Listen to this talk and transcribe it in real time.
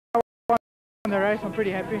in the race, I'm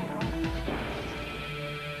pretty happy.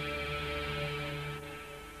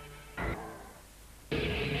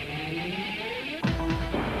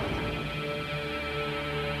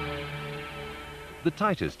 The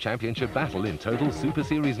tightest championship battle in total Super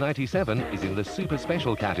Series 97 is in the Super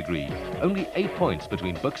Special category. Only 8 points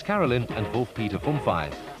between Bux Carolyn and Wolf-Peter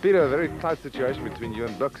Fumfai. Peter, a very tight situation between you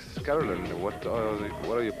and Bux Carolyn. What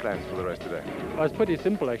are your plans for the race today? Well, it's pretty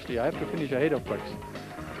simple actually. I have to finish ahead of Bux.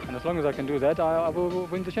 And as long as I can do that, I will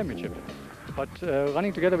win the championship. But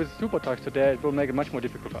running together with super trucks today, it will make it much more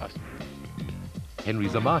difficult for us. Henry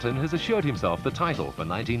Zermatten has assured himself the title for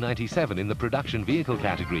 1997 in the production vehicle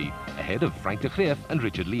category, ahead of Frank de Greef and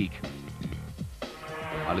Richard Leek.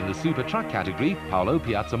 While in the super truck category, Paulo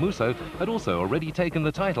Piazzamuso had also already taken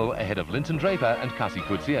the title ahead of Linton Draper and Cassie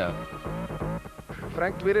Coetzee.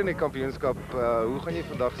 Frank, tweede in die kampioenskap, hoe gaan jy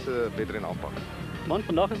vandag se wedren aanpak? Man,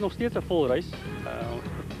 vandag is nog steeds 'n vol reis.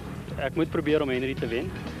 Ek moet probeer om Henry te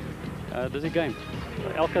wen. Dis 'n game.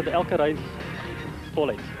 Elke reis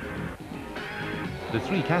voluit. The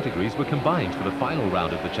three categories were combined for the final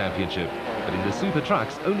round of the championship, but in the super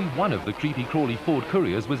trucks, only one of the creepy crawly Ford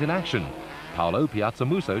Couriers was in action. Paulo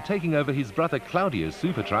Piazzamuso taking over his brother Claudio's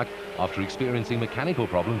super truck after experiencing mechanical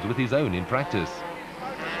problems with his own in practice.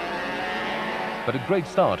 But a great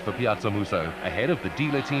start for Piazzamuso, ahead of the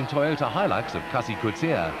dealer team Toyota Hilux of Cassie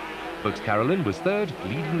Coetzee. Bux Carolyn was third,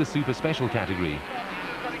 leading the super special category.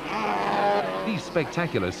 These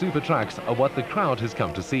spectacular super trucks are what the crowd has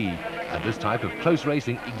come to see, and this type of close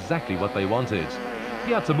racing exactly what they wanted.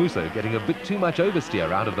 Piazzamuso getting a bit too much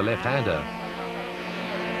oversteer out of the left-hander.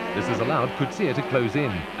 This has allowed Coetzee to close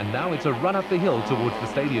in, and now it's a run up the hill towards the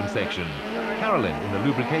stadium section. Carolyn in the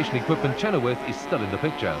lubrication equipment Chenoweth is still in the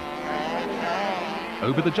picture.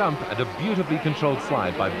 Over the jump and a beautifully controlled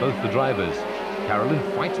slide by both the drivers. Carolyn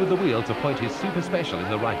fights with the wheel to point his super special in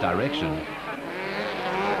the right direction.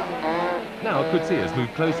 Now Coetzee has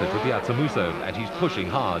moved closer to Piazzamuso and he's pushing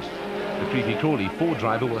hard. The creepy crawly Ford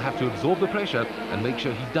driver will have to absorb the pressure and make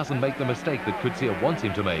sure he doesn't make the mistake that Coetzee wants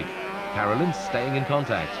him to make. Carolyn staying in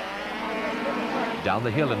contact. Down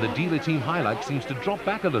the hill and the dealer team Hilux seems to drop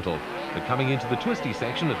back a little, but coming into the twisty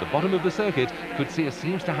section at the bottom of the circuit, Coetzee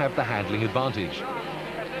seems to have the handling advantage.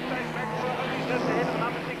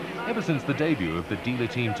 Ever since the debut of the dealer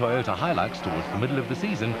team Toyota Hilux towards the middle of the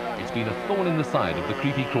season, it's been a thorn in the side of the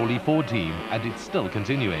creepy crawly Ford team, and it's still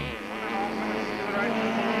continuing.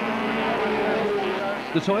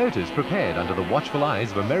 The Toyota's prepared under the watchful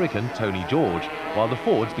eyes of American Tony George, while the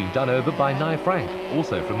Ford's been done over by Nye Frank,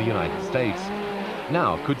 also from the United States.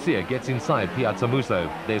 Now Coetzee gets inside Piazzamuso.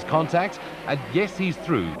 There's contact, and yes, he's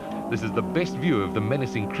through. This is the best view of the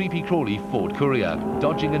menacing creepy crawly Ford Courier,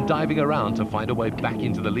 dodging and diving around to find a way back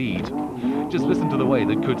into the lead. Just listen to the way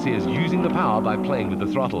that Coetzee is using the power by playing with the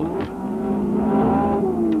throttle.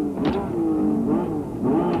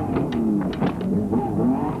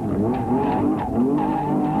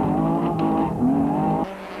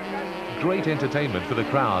 Great entertainment for the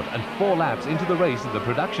crowd, and 4 laps into the race in the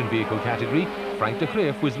production vehicle category, Frank de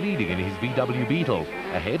Greef was leading in his VW Beetle,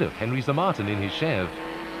 ahead of Henry Zermatten in his Chev.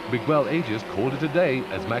 Miguel Aegis called it a day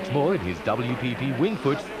as Max Moore in his WPP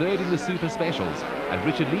Wingfoot third in the Super Specials, and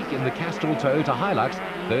Richard Leek in the Castrol Toyota Hilux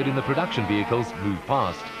third in the production vehicles moved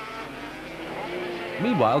past.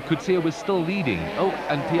 Meanwhile, Coetzee was still leading. Oh,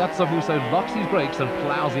 and Piazzamuso locks his brakes and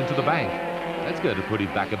plows into the bank. That's going to put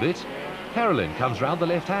him back a bit. Carolyn comes round the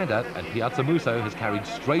left-hander, and Piazzamuso has carried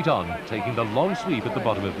straight on, taking the long sweep at the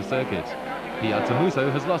bottom of the circuit.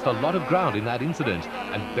 Piazzamuso has lost a lot of ground in that incident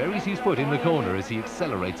and buries his foot in the corner as he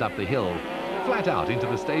accelerates up the hill. Flat out into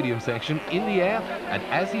the stadium section, in the air, and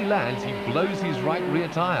as he lands, he blows his right rear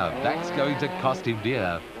tyre. That's going to cost him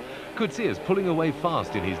dear. Coetzee is pulling away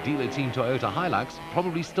fast in his dealer team Toyota Hilux,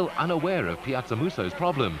 probably still unaware of Piazzamuso's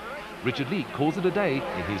problem. Richard Leek calls it a day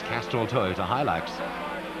in his Castrol Toyota Hilux.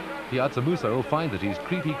 Piazzamuso will find that his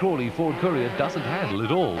creepy crawly Ford Courier doesn't handle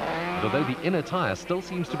it all. And although the inner tyre still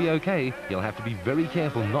seems to be okay, he'll have to be very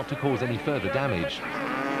careful not to cause any further damage.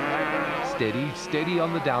 Steady, steady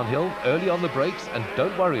on the downhill, early on the brakes, and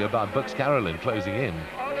don't worry about Bux Carolyn closing in.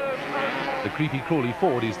 The creepy crawly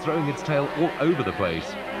Ford is throwing its tail all over the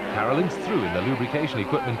place. Carolyn's through in the lubrication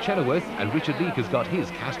equipment Chenoweth, and Richard Leek has got his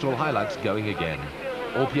Castrol Hilux going again.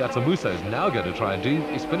 All Piazzamuso's now going to try and do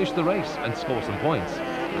is finish the race and score some points.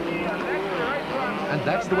 And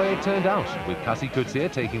that's the way it turned out, with Cassie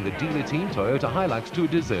Coetzee taking the dealer team Toyota Hilux to a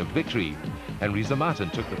deserved victory. Henry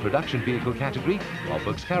Zermatten took the production vehicle category, while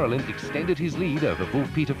Bux Carolyn extended his lead over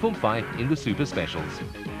Wolf-Peter Fumfai in the Super Specials.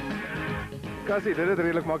 Cassie, dit het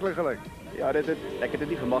redelijk makkelijk gelijk. Ja, ek het dit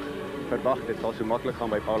nie verwag dit sal so maklik gaan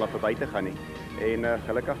by Paula verby te gaan nie. En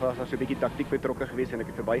gelukkig was daar so 'n bietjie taktiek betrokke geweest en ek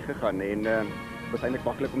het verbygegaan en was eintlik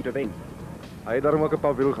maklik om te wen. Hy het daarom ook 'n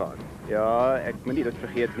paar wiel gehad. Ja, ek moet nie dit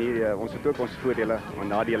vergeet nie. Ons het ook ons voordele en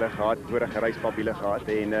nadele gehad, vorige reispapiele gehad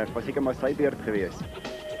en was seker maar sy beurt geweest.